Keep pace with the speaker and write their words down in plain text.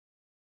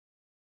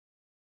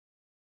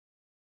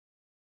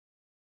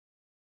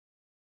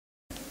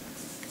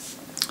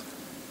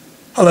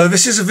Hello,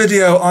 this is a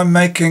video I'm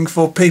making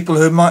for people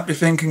who might be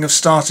thinking of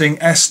starting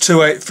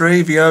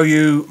S283, the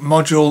OU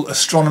module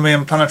Astronomy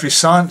and Planetary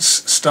Science,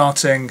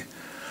 starting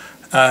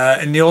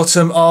in the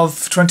autumn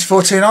of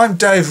 2014. I'm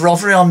Dave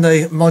Rothery, I'm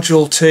the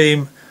module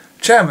team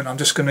chairman. I'm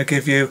just going to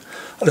give you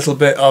a little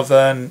bit of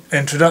an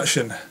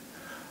introduction.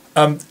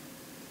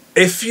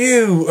 If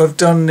you have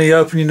done the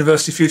Open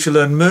University Future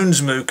Learn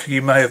Moons MOOC,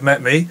 you may have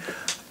met me,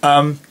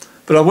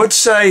 but I would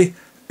say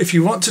if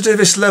you want to do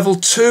this level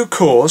 2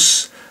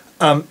 course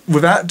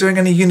without doing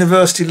any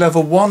university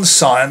level 1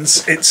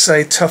 science, it's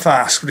a tough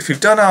ask. But if you've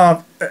done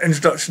our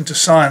Introduction to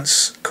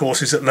Science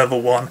courses at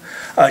level 1,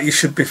 you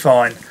should be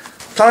fine.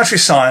 Planetary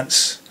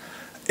science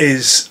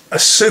is a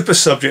super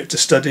subject to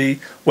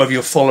study, whether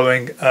you're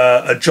following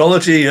a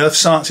geology, earth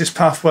sciences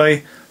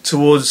pathway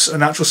towards a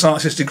natural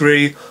sciences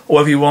degree, or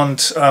whether you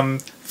want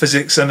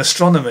physics and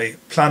astronomy.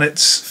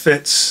 Planets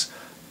fits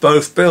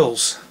both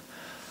bills.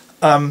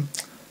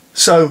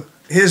 So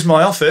here's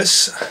my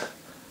office.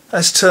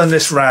 Let's turn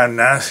this round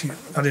now.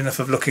 You've had enough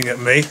of looking at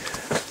me.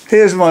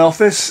 Here's my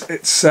office.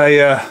 It's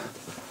a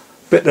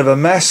bit of a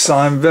mess.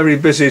 I'm very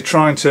busy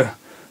trying to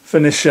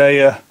finish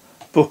a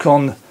book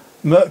on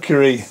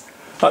Mercury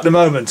at the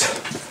moment.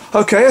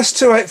 Okay,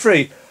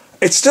 S283.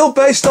 It's still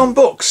based on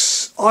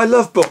books. I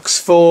love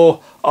books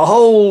for a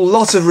whole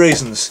lot of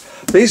reasons.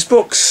 These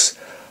books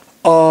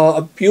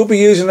are, you'll be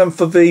using them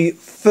for the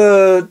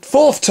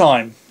fourth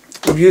time.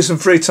 We've used them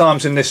 3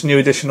 times in this new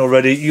edition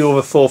already. You're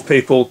the 4th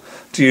people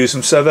to use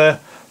them, so they're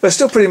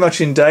still pretty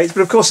much in date.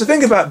 But of course the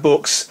thing about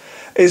books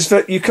is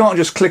that you can't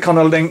just click on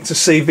a link to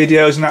see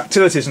videos and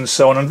activities and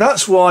so on, and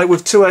that's why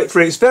with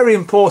 283 it's very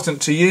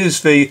important to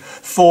use the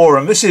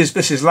forum. This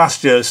is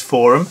last year's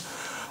forum.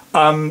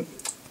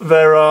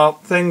 There are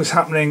things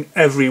happening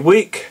every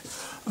week.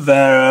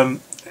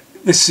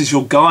 This is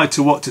your guide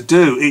to what to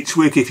do each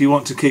week if you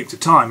want to keep to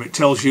time. It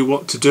tells you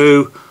what to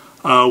do,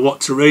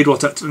 what to read,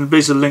 and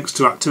these are links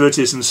to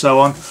activities and so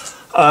on.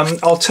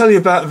 I'll tell you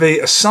about the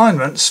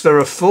assignments. There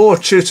are 4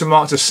 tutor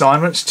marked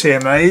assignments,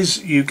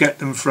 TMAs. You get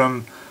them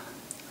from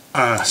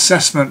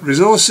assessment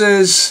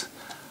resources,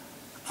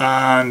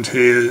 and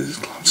here's,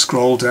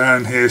 scroll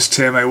down, here's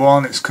TMA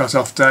 1, its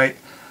cut-off date.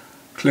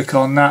 Click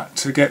on that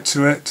to get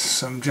to it,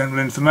 some general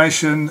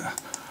information,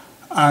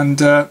 and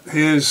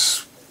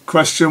here's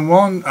question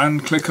 1,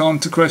 and click on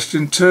to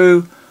question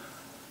 2,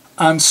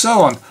 and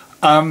so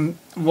on.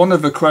 One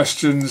of the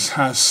questions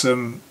has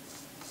some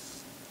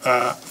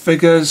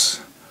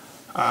figures.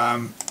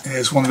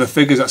 Here's one of the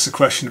figures. That's a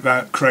question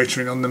about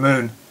cratering on the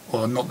moon,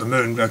 or not the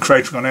moon,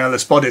 cratering on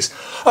airless bodies.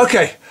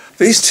 Okay,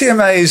 these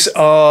TMAs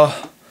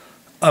are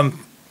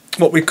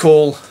what we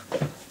call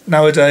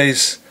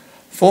nowadays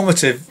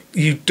formative.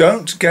 You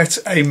don't get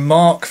a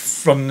mark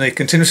from the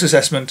continuous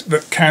assessment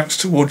that counts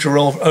towards your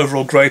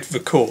overall grade for the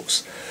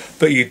course,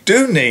 but you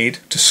do need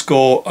to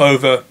score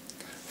over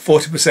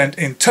 40%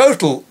 in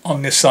total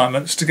on the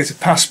assignments to get a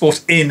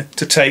passport in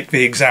to take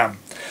the exam.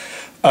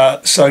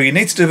 So you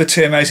need to do the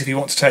TMAs if you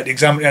want to take the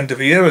exam at the end of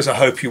the year, as I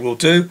hope you will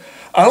do.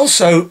 And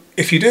also,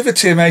 if you do the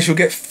TMAs, you'll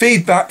get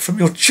feedback from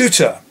your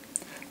tutor,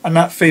 and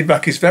that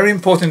feedback is very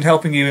important in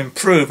helping you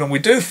improve. And we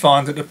do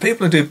find that the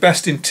people who do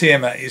best in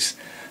TMAs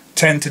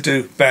tend to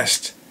do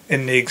best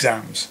in the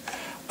exams.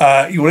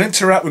 You will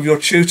interact with your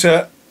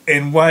tutor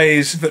in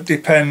ways that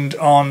depend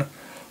on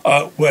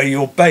where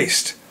you're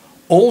based.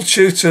 All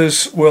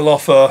tutors will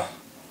offer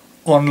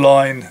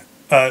online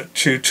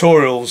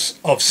tutorials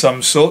of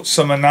some sort.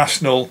 Some are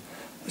national,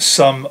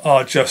 some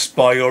are just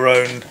by your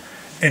own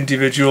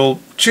individual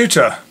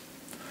tutor.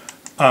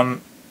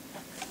 If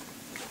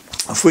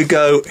we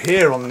go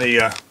here on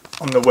the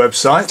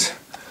website,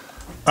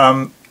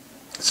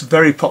 it's a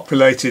very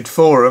populated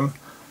forum,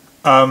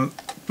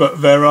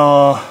 but there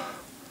are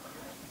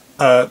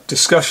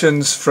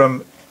discussions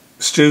from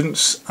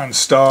students and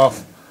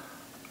staff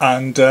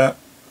and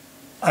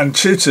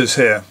tutors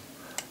here.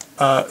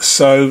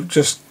 So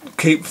just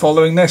keep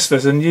following this.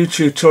 There's a new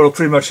tutorial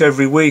pretty much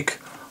every week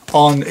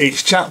on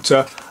each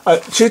chapter.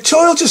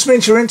 Tutorial just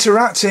means you're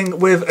interacting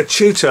with a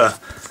tutor.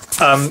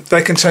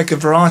 They can take a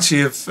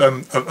variety of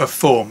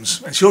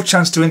forms. It's your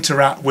chance to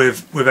interact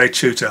with a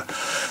tutor.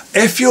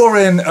 If you're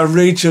in a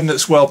region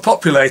that's well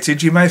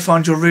populated, you may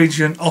find your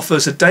region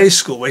offers a day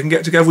school where you can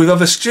get together with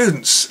other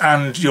students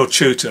and your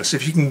tutor. So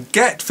if you can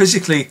get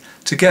physically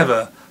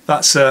together,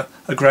 that's a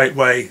great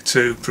way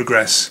to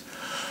progress.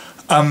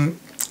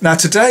 Now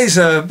today's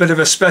a bit of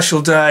a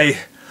special day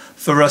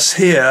for us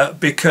here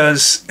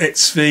because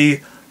it's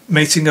the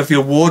meeting of the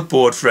award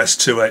board for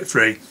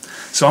S283.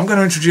 So I'm going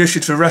to introduce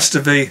you to the rest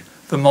of the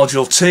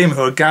module team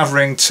who are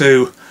gathering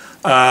to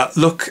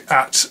look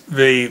at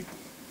the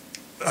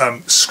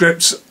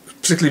scripts,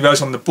 particularly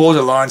those on the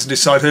borderlines, and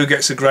decide who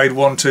gets a grade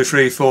 1, 2,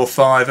 3, 4,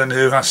 5 and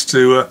who has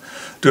to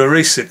do a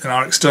resit. And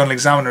our external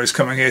examiner is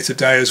coming here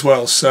today as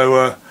well.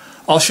 So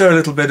I'll show you a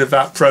little bit of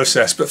that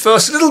process. But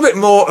first, a little bit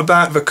more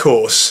about the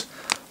course.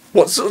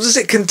 What does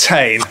it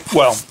contain?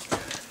 Well,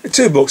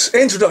 2 books,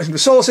 Introduction to the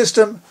Solar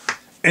System,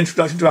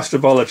 Introduction to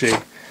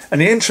Astrobiology. And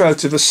the intro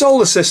to the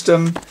solar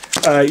system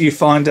you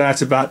find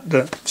out about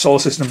the solar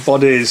system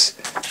bodies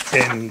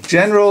in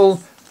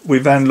general. We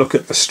then look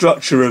at the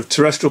structure of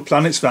terrestrial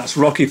planets, that's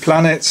rocky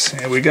planets.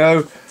 Here we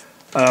go.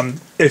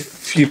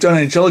 If you've done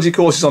any geology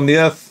courses on the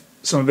Earth,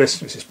 some of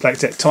this, which is plate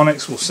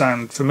tectonics, will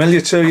sound familiar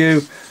to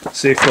you.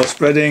 Seafloor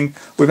spreading.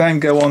 We then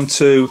go on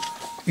to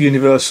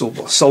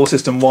universal solar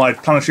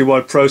system-wide,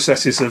 planetary-wide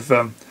processes of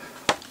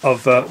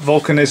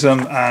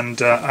volcanism and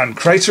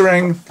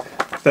cratering.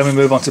 Then we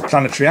move on to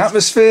planetary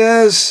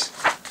atmospheres,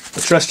 the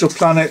terrestrial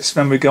planets.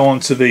 Then we go on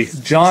to the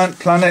giant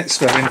planets,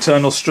 their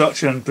internal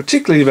structure and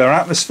particularly their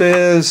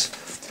atmospheres.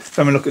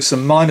 Then we look at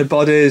some minor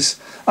bodies,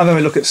 and then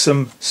we look at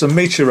some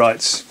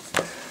meteorites.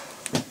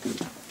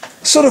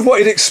 Sort of what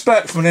you'd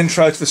expect from an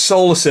intro to the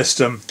solar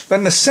system.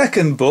 Then the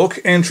second book,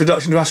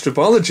 Introduction to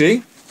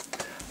Astrobiology,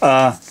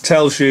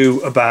 tells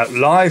you about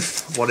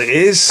life, what it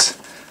is.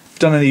 If you've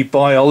done any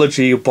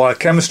biology or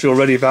biochemistry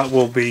already, that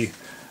will be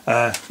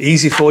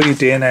easy for you,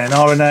 DNA and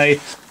RNA,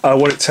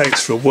 what it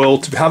takes for a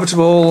world to be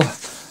habitable,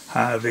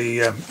 how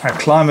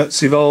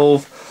climates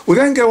evolve. We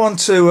then go on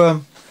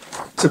to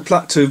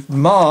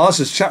Mars,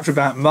 there's a chapter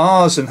about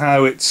Mars and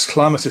how its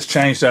climate has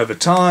changed over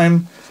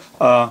time,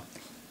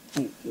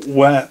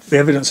 where the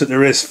evidence that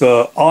there is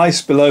for ice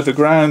below the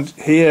ground.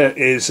 Here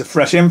is a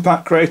fresh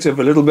impact crater with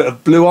a little bit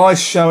of blue ice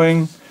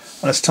showing,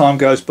 and as time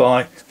goes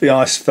by the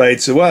ice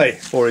fades away,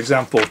 for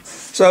example.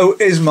 So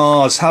is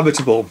Mars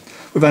habitable?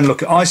 We then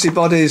look at icy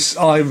bodies.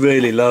 I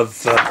really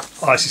love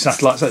icy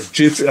satellites. That's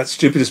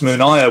Jupiter's moon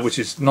Io, which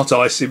is not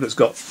icy but it's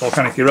got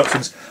volcanic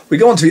eruptions. We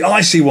go on to the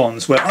icy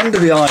ones, where under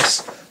the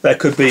ice there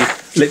could be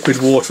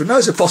liquid water, and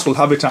those are possible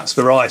habitats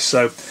for ice.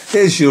 So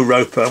here's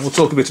Europa, and we'll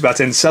talk a bit about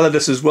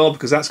Enceladus as well,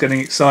 because that's getting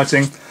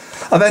exciting.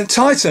 And then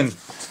Titan,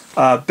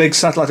 big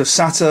satellite of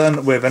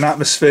Saturn with an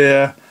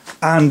atmosphere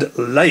and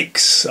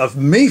lakes of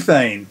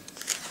methane.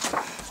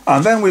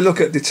 And then we look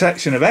at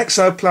detection of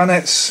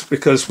exoplanets,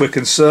 because we're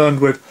concerned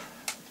with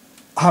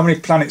how many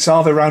planets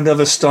are there around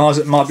other stars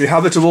that might be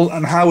habitable,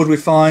 and how would we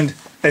find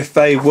if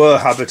they were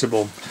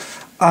habitable.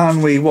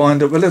 And we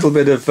wind up with a little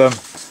bit of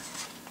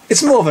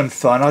it's more than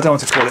fun, I don't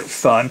want to call it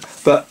fun,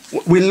 but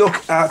we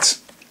look at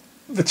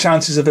the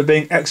chances of there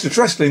being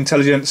extraterrestrial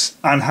intelligence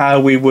and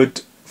how we would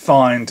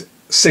find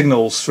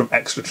signals from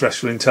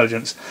extraterrestrial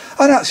intelligence.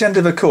 And that's the end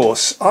of the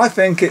course. I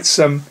think it's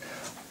a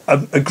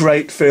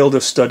great field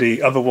of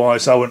study,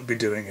 otherwise I wouldn't be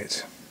doing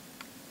it.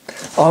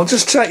 I'll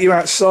just take you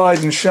outside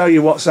and show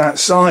you what's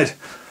outside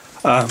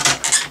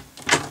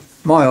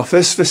my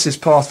office. This is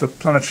part of the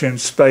Planetary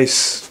and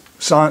Space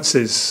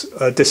Sciences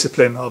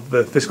discipline of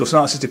the Physical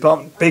Sciences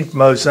Department. Big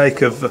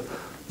mosaic of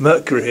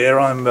Mercury here.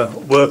 I'm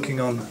working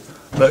on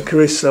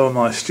Mercury, so are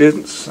my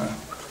students.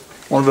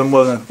 One of them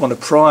won a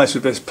prize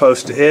with this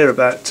poster here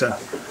about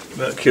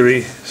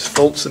Mercury's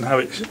faults and how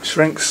it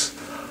shrinks.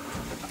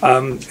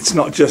 It's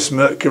not just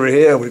Mercury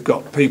here, we've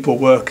got people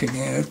working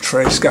here,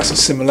 trace gas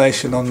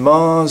assimilation on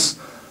Mars,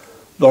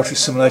 laboratory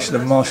simulation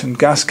of Martian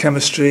gas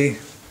chemistry,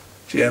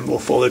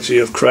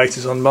 geomorphology of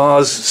craters on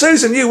Mars.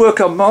 Susan, you work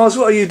on Mars.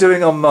 What are you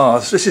doing on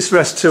Mars? This is for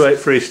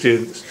S283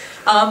 students.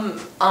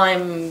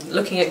 I'm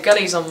looking at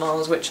gullies on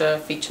Mars, which are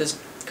features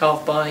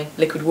carved by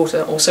liquid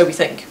water, or so we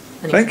think.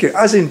 Anyway. Thank you.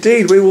 As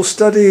indeed we will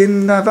study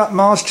in that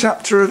Mars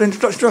chapter of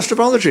Introductory to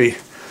Astrobiology.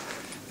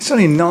 It's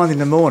only 9 in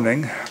the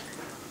morning.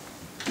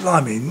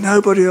 Blimey,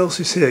 nobody else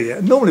is here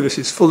yet. Normally this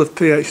is full of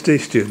PhD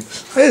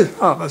students. There's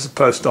a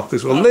postdoc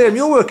as well. Liam,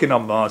 you're working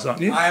on Mars,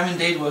 aren't you? I am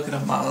indeed working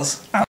on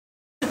Mars.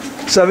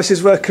 So this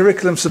is where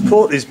curriculum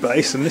support is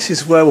based, and this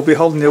is where we'll be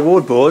holding the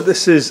award board.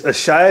 This is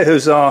Ashaya,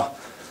 who's our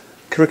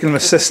curriculum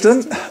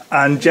assistant,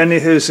 and Jenny,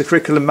 who's the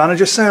curriculum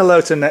manager. Say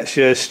hello to next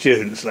year's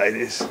students,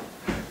 ladies.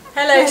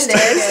 Hello,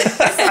 students.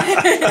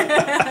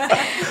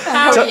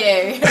 How are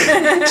you?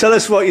 Tell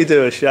us what you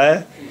do,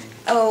 Ashaya.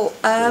 Oh,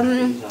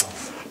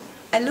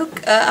 I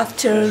look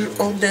after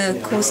all the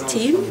course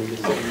team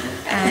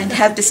and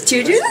help the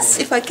students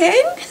if I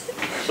can.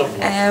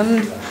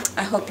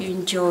 I hope you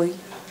enjoy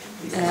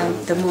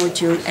the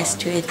module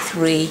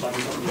S283.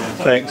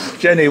 Thanks.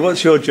 Jenny,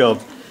 what's your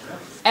job?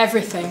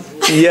 Everything.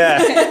 Yeah,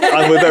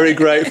 and we're very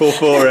grateful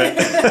for it.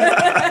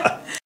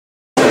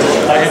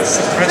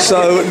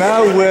 So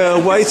now we're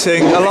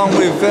waiting, along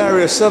with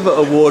various other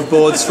award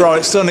boards, for our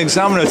external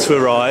examiner to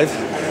arrive.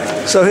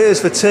 So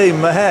here's the team.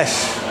 Mahesh,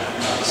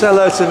 say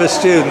hello to the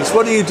students.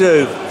 What do you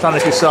do,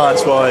 planetary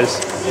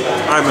science-wise?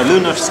 I'm a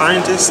lunar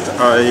scientist.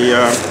 I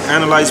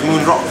analyze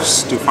moon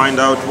rocks to find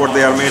out what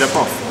they are made up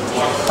of.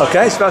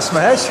 Okay, so that's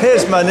Mahesh.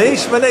 Here's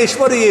Manish. Manish,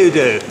 what do you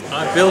do?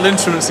 I build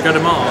instruments to go to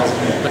Mars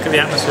and look at the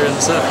atmosphere and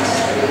the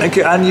surface. Thank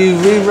you. And you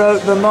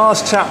rewrote the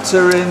Mars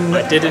chapter in...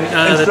 I did in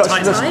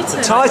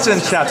the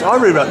Titan chapter. I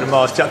rewrote the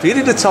Mars chapter. You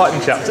did the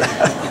Titan chapter.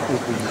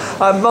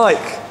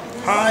 Mike.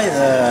 Hi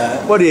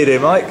there. What do you do,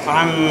 Mike?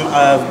 I'm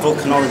a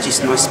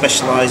volcanologist and I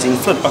specialise in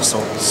flood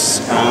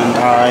basalts, and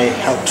I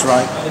helped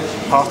write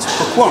part of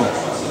book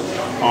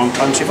 1 on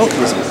planetary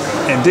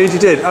volcanism. Indeed you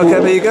did. Okay,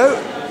 there you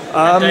go.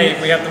 Dave,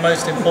 we have the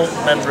most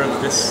important member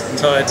of this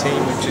entire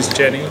team, which is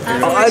Jenny.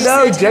 I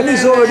know,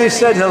 Jenny's already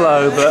said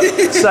hello, but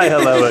say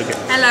hello again.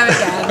 Hello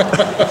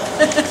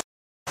again.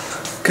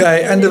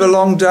 Okay, end of a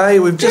long day.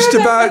 We've just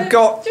about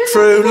got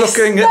through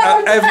looking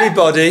at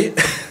everybody.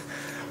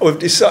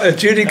 We've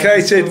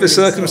adjudicated the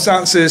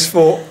circumstances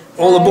for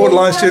all the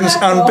borderline students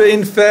and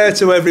been fair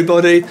to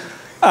everybody.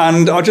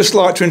 And I'd just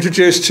like to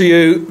introduce to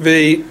you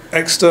the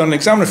external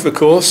examiner for the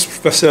course,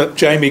 Professor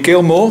Jamie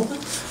Gilmore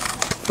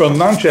from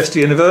Manchester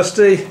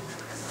University.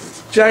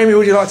 Jamie,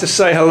 would you like to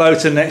say hello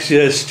to next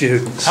year's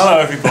students? Hello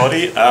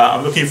everybody,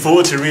 I'm looking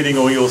forward to reading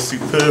all your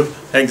superb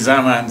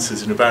exam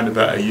answers in around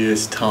about a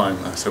year's time.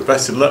 So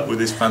best of luck with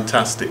this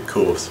fantastic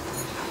course.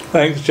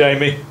 Thanks,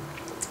 Jamie.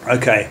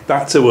 Okay,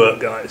 back to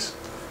work, guys.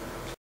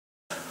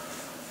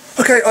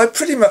 Okay, I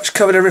pretty much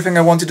covered everything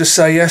I wanted to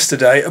say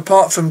yesterday,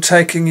 apart from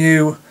taking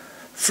you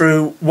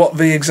through what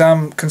the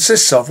exam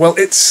consists of. Well,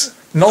 it's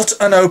not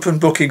an open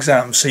book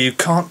exam, so you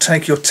can't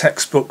take your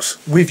textbooks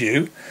with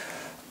you.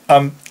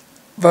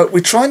 But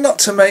we try not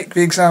to make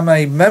the exam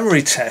a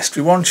memory test.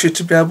 We want you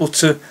to be able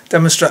to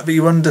demonstrate that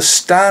you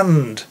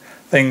understand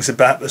things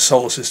about the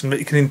solar system, that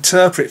you can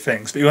interpret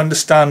things, that you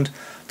understand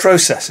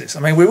processes. I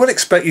mean, we wouldn't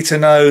expect you to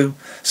know,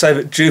 say,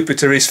 that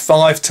Jupiter is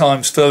 5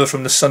 times further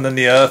from the Sun than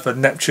the Earth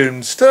and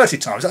Neptune's 30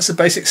 times. That's a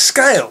basic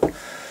scale.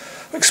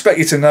 We expect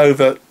you to know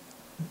that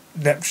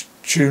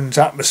Neptune's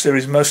atmosphere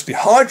is mostly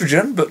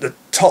hydrogen, but the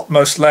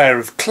topmost layer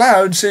of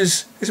clouds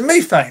is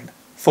methane,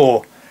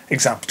 for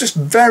example. Just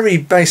very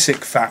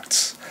basic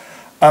facts.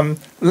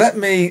 Let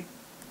me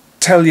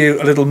tell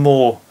you a little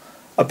more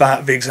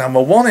about the exam.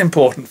 Well, one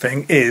important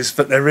thing is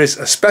that there is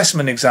a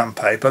specimen exam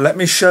paper. Let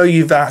me show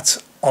you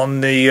that on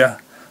the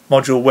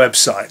module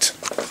website.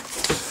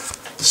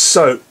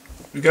 So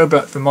we go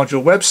back to the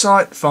module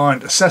website,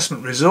 find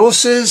assessment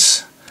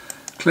resources,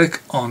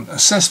 click on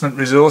assessment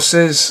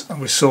resources, and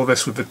we saw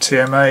this with the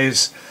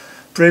TMAs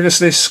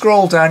previously.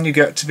 Scroll down, you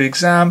get to the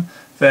exam.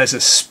 There's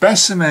a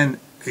specimen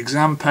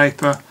exam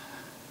paper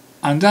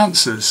and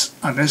answers,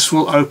 and this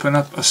will open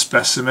up a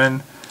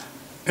specimen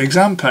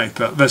exam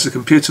paper. There's a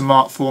computer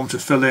mark form to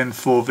fill in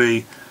for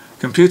the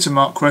computer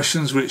mark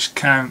questions, which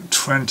count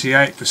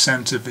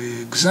 28% of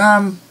the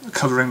exam,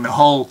 covering the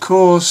whole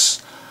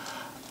course.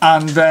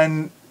 And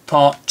then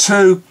part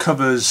 2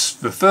 covers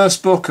the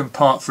first book and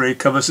part 3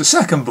 covers the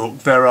second book.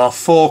 There are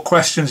 4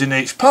 questions in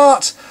each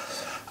part,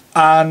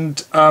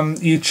 and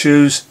you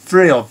choose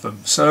 3 of them.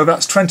 So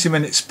that's 20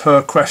 minutes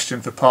per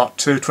question for part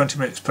 2, 20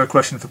 minutes per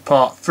question for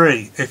part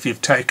 3, if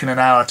you've taken an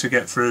hour to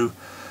get through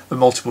the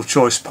multiple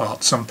choice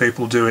part. Some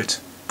people do it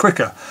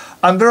quicker.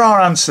 And there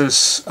are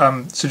answers,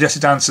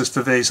 suggested answers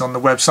for these on the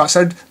website.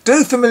 So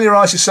do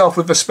familiarise yourself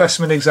with the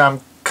specimen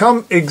exam.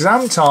 Come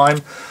exam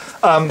time,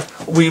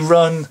 we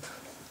run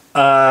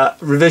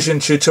revision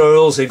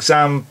tutorials,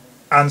 exam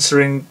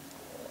answering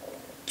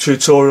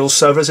tutorials,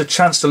 so there's a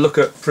chance to look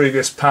at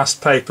previous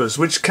past papers,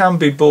 which can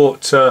be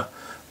bought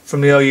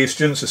from the OU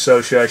Students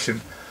Association.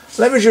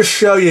 Let me just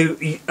show you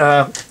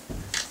the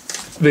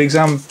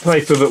exam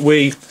paper that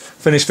we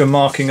finished the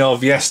marking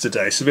of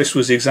yesterday. So this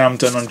was the exam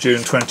done on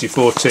June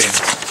 2014.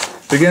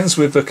 Begins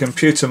with the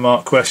computer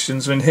mark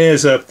questions, and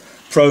here's a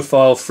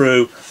profile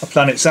through a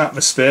planet's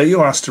atmosphere.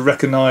 You're asked to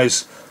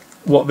recognise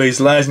what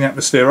these layers in the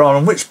atmosphere are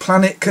and which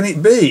planet can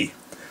it be.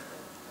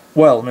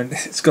 Well, I mean,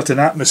 it's got an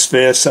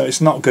atmosphere, so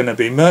it's not going to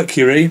be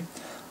Mercury.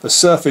 The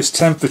surface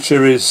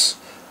temperature is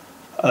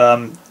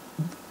about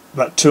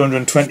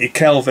 220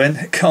 Kelvin.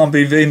 It can't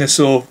be Venus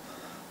or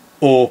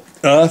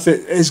Earth.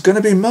 It is going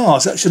to be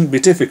Mars. That shouldn't be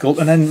difficult.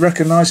 And then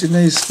recognising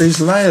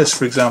these layers,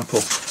 for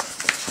example.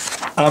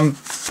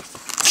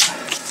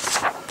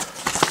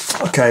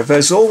 Okay,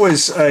 there's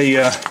always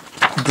a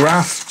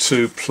graph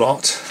to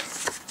plot.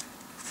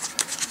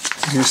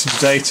 Use some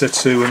data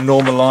to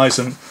normalise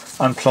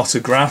and plot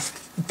a graph.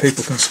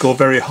 People can score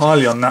very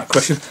highly on that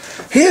question.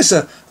 Here's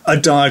a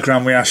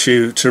diagram we ask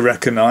you to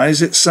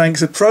recognise. It's saying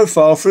it's a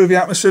profile through the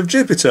atmosphere of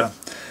Jupiter.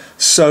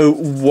 So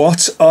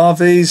what are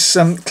these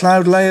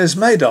cloud layers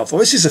made of? Well,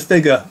 this is a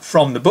figure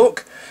from the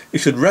book. You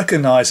should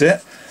recognise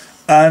it.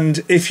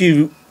 And if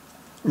you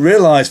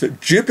realise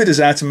that Jupiter's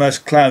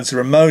outermost clouds are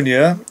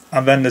ammonia,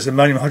 and then there's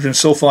ammonium hydrogen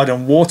sulfide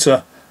and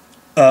water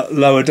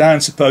lower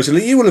down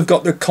supposedly, you will have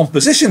got the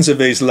compositions of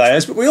these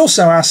layers. But we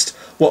also asked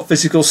what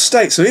physical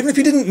state. So even if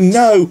you didn't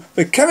know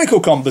the chemical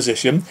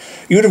composition,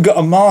 you would have got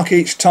a mark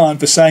each time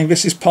for saying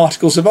this is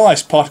particles of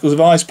ice, particles of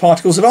ice,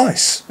 particles of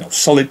ice.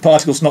 Solid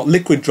particles, not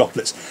liquid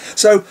droplets.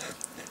 So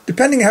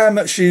depending how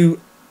much you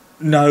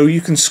know,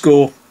 you can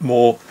score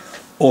more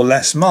or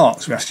less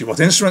marks. We asked you what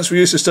instruments were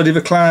used to study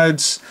the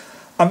clouds,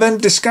 and then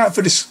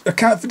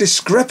account for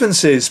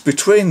discrepancies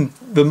between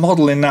the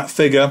model in that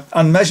figure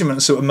and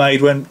measurements that were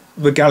made when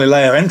the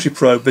Galileo entry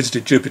probe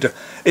visited Jupiter.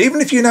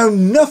 Even if you know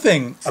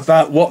nothing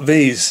about what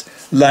these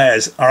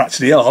layers are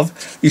actually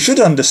of, you should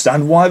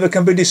understand why there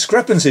can be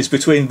discrepancies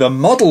between the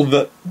model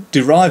that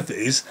derived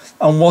these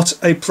and what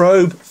a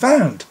probe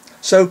found.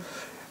 So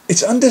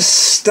it's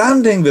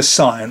understanding the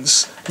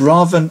science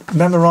rather than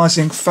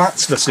memorising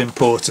facts that's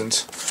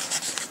important.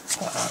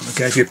 I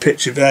gave you a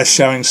picture there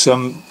showing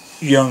some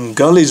young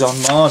gullies on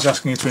Mars,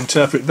 asking you to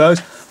interpret those.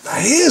 Now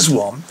here's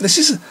one. This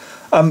is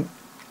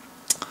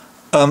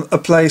a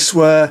place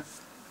where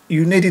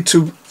you needed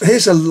to,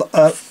 here's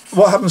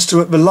what happens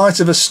to the light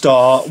of a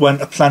star when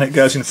a planet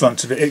goes in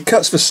front of it. It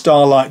cuts the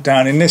starlight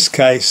down. In this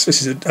case,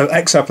 this is an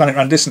exoplanet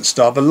around a distant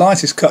star. The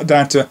light is cut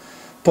down to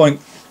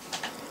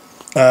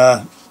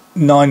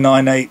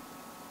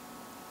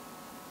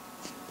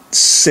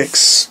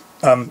 0.9986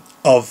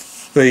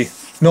 of the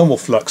normal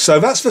flux. So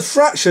that's the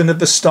fraction of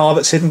the star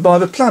that's hidden by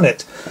the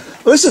planet.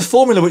 Well, there's a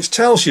formula which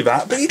tells you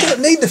that, but you don't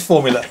need the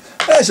formula.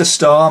 There's a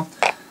star,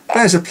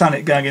 there's a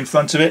planet going in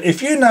front of it.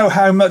 If you know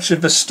how much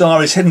of the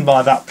star is hidden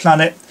by that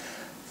planet,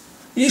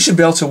 you should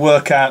be able to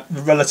work out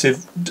the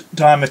relative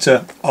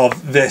diameter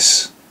of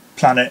this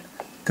planet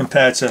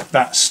compared to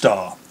that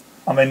star.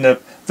 I mean,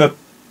 the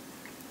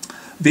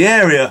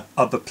area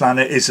of the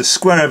planet is a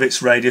square of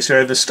its radius, the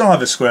area of the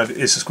star is a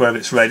square of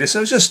its radius,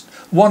 so it's just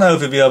 1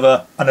 over the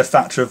other and a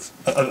factor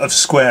of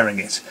squaring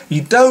it.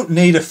 You don't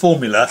need a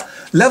formula.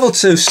 Level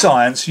 2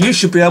 science, you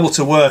should be able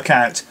to work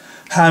out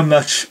how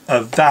much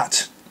of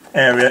that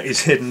area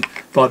is hidden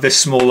by this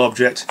small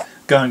object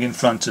going in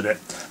front of it.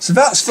 So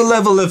that's the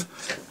level of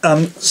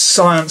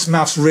science,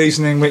 maths,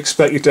 reasoning we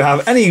expect you to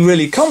have. Any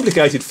really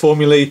complicated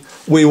formulae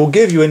we will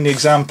give you in the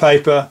exam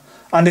paper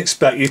and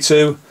expect you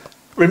to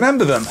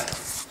remember them.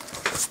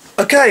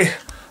 Okay,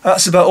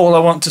 that's about all I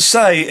want to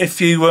say. If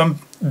you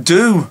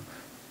do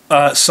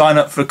sign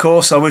up for a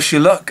course, I wish you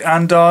luck,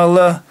 and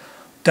I'll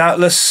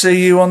doubtless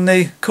see you on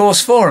the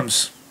course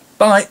forums.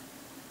 Bye.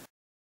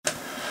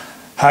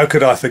 How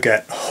could I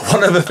forget?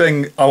 One other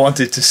thing I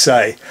wanted to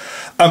say.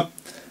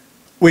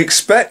 We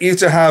expect you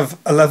to have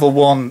a level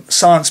 1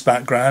 science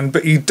background,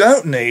 but you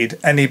don't need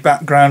any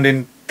background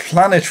in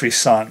planetary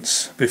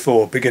science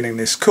before beginning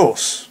this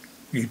course.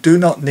 You do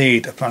not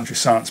need a planetary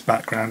science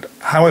background.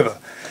 However,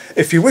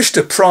 if you wish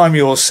to prime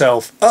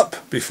yourself up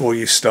before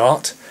you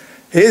start,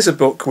 here's a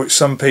book which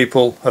some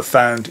people have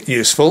found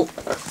useful.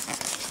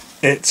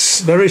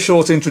 It's a very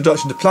short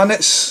introduction to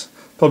planets,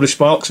 published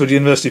by Oxford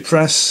University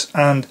Press,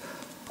 and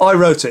I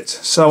wrote it,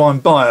 so I'm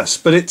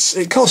biased, but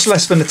it costs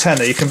less than a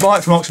tenner. You can buy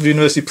it from Oxford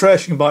University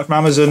Press, you can buy it from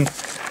Amazon.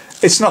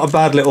 It's not a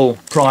bad little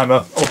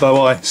primer,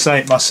 although I say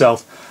it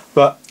myself.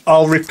 But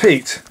I'll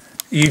repeat,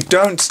 you do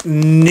not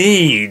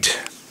need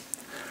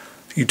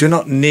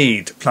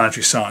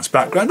planetary science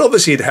background.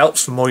 Obviously it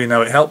helps, the more you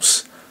know it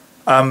helps.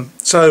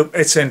 So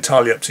it's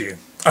entirely up to you.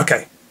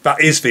 Okay, that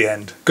is the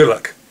end. Good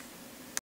luck.